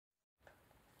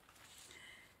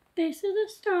This is a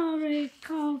story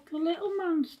called The Little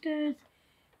Monsters,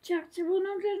 chapter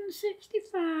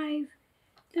 165.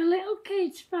 The little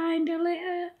kids find a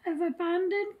litter of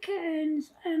abandoned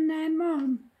kittens and their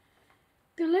mum.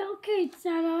 The little kids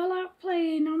are all out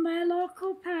playing on their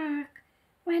local park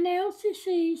when Elsie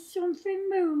sees something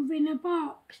move in a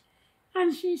box,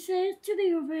 and she says to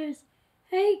the others,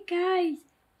 "Hey guys,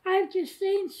 I've just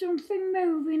seen something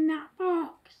move in that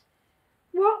box."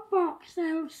 "What box,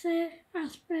 Elsie?"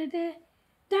 asked Freddie.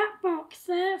 "That box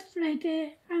there,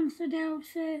 Freddie," answered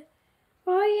Elsie.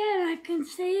 "Oh yeah, I can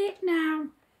see it now.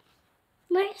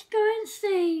 Let's go and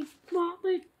see what.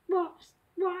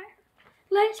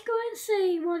 Let's go and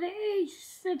see what it is,"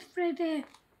 said Freddie.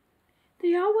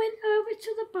 They all went over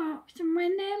to the box, and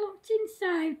when they looked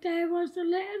inside, there was a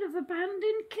litter of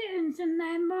abandoned kittens and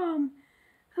their mum,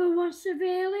 who was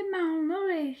severely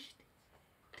malnourished.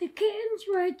 The kittens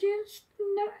were just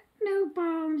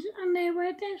newborns, and they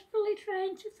were desperately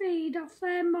trying to feed off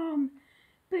their mum,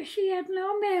 but she had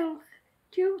no milk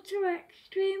due to her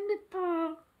extremely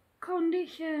poor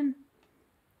condition.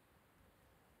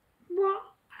 "What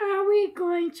are we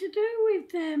going to do with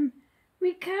them?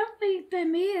 We can't leave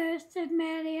them here," said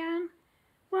Mary Ann.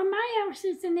 "Well, my house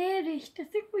is the nearest. I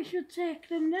think we should take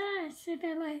them there," said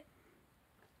Ellie.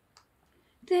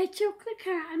 They took the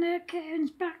cat and her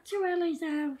kittens back to Ellie's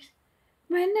house.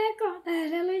 When they got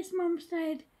there, Ellie's mum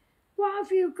said, "What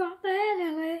have you got there,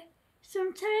 Ellie?"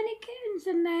 "Some tiny kittens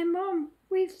and their mum.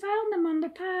 We found them on the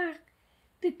park.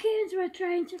 The kittens were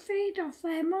trying to feed off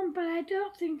their mum, but I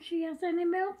don't think she has any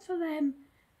milk for them,"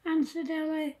 answered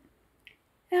Ellie.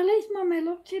 Ellie's mummy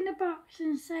looked in the box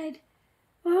and said,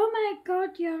 "Oh my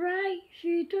God, you're right.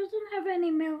 She doesn't have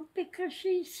any milk because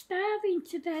she's starving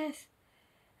to death.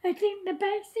 I think the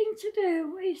best thing to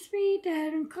do is feed her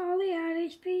and call the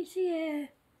RSPCA."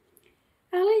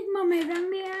 Ellie's mummy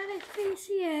rang the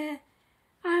RSPCA,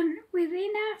 and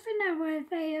within half an hour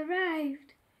they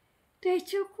arrived. They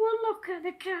took one look at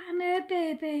the cat and her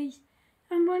babies,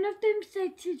 and one of them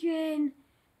said to Jane,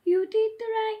 "You did the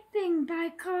right thing by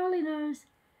calling us.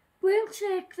 We'll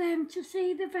take them to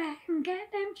see the vet and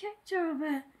get them checked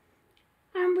over,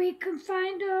 and we can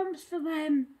find homes for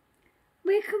them.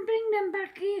 We can bring them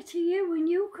back here to you and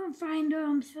you can find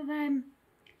homes for them."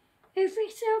 "If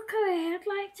it's okay, I'd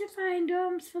like to find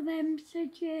homes for them,"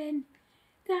 said Jane.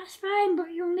 "That's fine,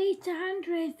 but you'll need to hand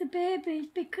raise the babies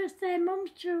because their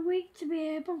mum's too weak to be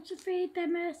able to feed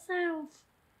them herself,"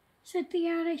 said the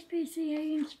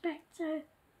RSPCA inspector.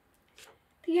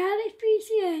 The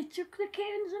RSPCA took the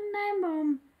kittens and their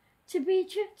mum to be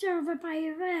checked over by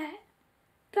a vet.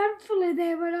 Thankfully,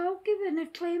 they were all given a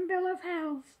clean bill of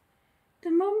health. The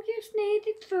mum just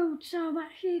needed food so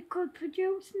that she could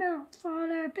produce milk for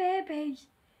her babies.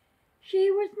 She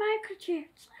was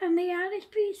microchipped, and the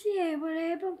RSPCA were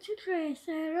able to trace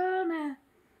her owner.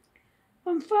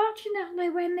 Unfortunately,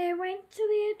 when they went to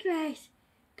the address,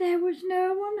 there was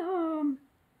no one home.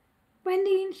 When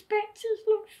the inspectors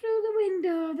looked through the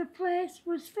window, the place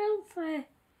was filthy.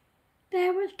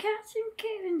 There was cats and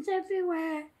kittens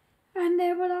everywhere, and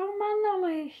they were all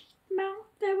malnourished.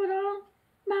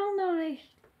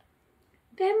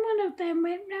 Then one of them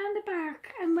went round the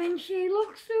back, and when she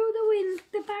looked through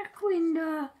the back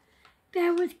window,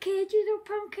 there was cages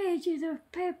upon cages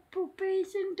of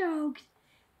puppies and dogs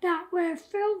that were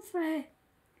filthy.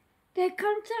 They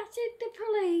contacted the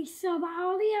police so that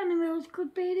all the animals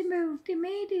could be removed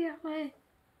immediately.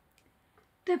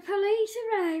 The police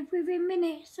arrived within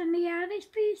minutes, and the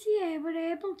RSPCA were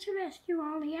able to rescue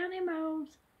all the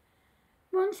animals.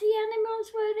 Once the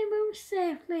animals were removed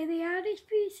safely, the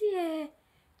RSPCA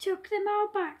took them all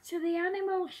back to the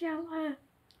animal shelter.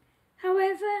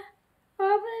 However,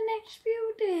 over the next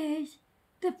few days,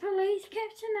 the police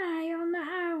kept an eye on the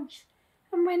house,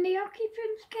 and when the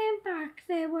occupants came back,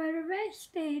 they were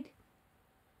arrested.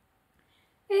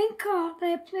 In court,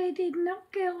 they pleaded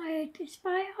not guilty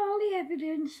despite all the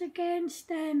evidence against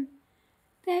them.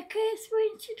 Their case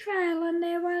went to trial, and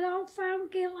they were all found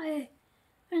guilty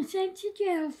and sent to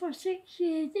jail for 6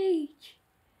 years each.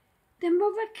 The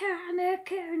mother cat and her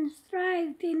kittens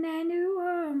thrived in their new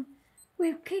home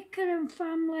with Kicker and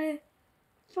family.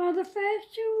 For the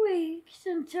first 2 weeks,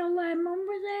 until their mum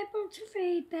was able to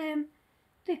feed them,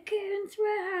 the kittens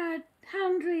were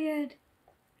hand-reared.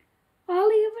 All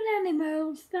the other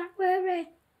animals that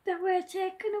were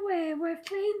taken away were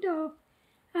cleaned up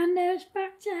and nursed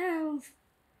back to health.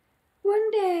 One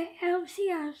day,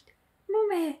 Elsie asked,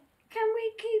 "Mummy, can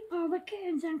we keep all the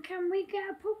kittens and can we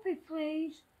get a puppy,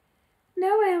 please?"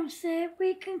 "No, Elsie,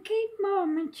 we can keep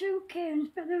Mum and 2 kittens,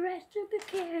 but the rest of the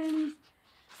kittens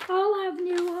all have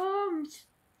new homes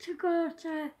to go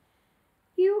to.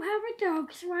 You have a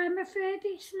dog, so I'm afraid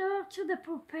it's no to the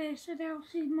puppy, said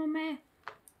Elsie's mummy.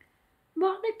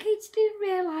 What the kids didn't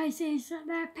realise is that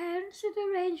their parents had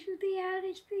arranged with the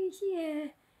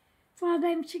RSPCA for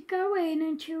them to go in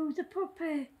and choose a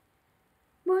puppy.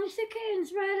 Once the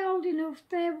kittens were old enough,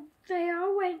 they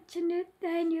all went to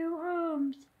their new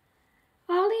homes.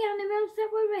 All the animals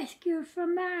that were rescued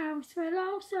from the house were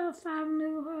also found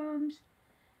new homes.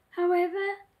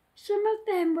 However, some of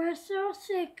them were so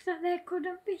sick that they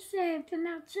couldn't be saved and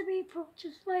had to be put to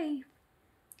sleep.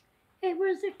 It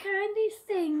was the kindest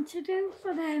thing to do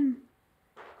for them.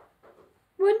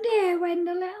 One day when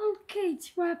the little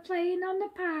kids were playing on the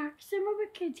park, some of the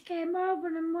kids came over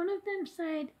and one of them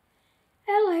said,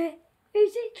 Ellie,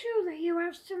 is it true that you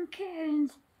have some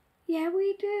kittens? Yeah,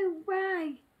 we do.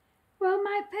 Why? Well,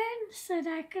 my parents said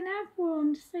I can have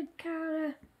one, said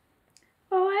Cara.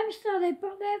 Oh, I'm sorry,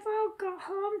 but they've all got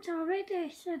homes already,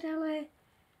 said Ellie.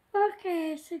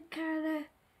 Okay, said Cara.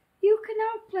 You can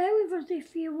all play with us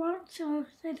if you want to,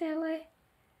 said Ellie.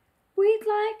 We'd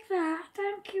like that,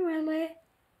 thank you, Ellie.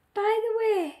 By the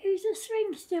way, is the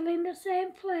swing still in the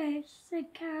same place,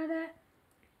 said Cara.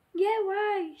 Yeah,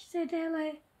 why, said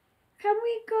Ellie. Can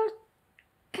we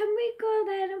go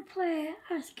there and play,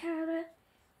 asked Cara.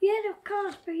 Yeah, of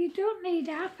course, but you don't need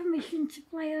our permission to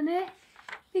play on it,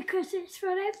 because it's for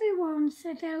everyone,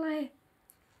 said Ellie.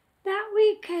 That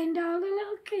weekend, all the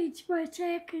little kids were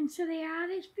taken to the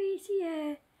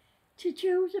RSPCA to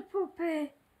choose a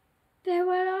puppy. They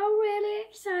were all really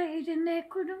excited and they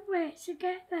couldn't wait to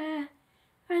get there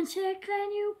and take their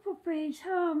new puppies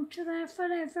home to their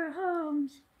forever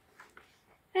homes.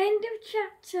 End of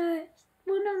chapter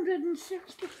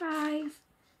 165.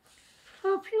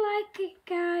 Hope you like it,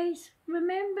 guys.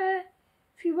 Remember,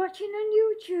 if you're watching on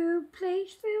YouTube,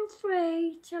 please feel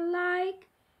free to like,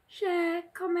 share,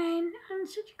 comment and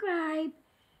subscribe.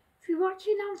 If you're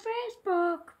watching on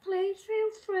Facebook, please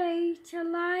feel free to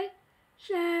like,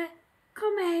 share,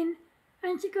 comment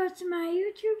and to go to my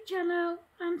YouTube channel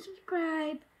and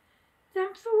subscribe.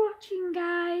 Thanks for watching,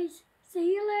 guys.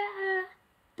 See you later.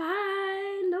 Bye.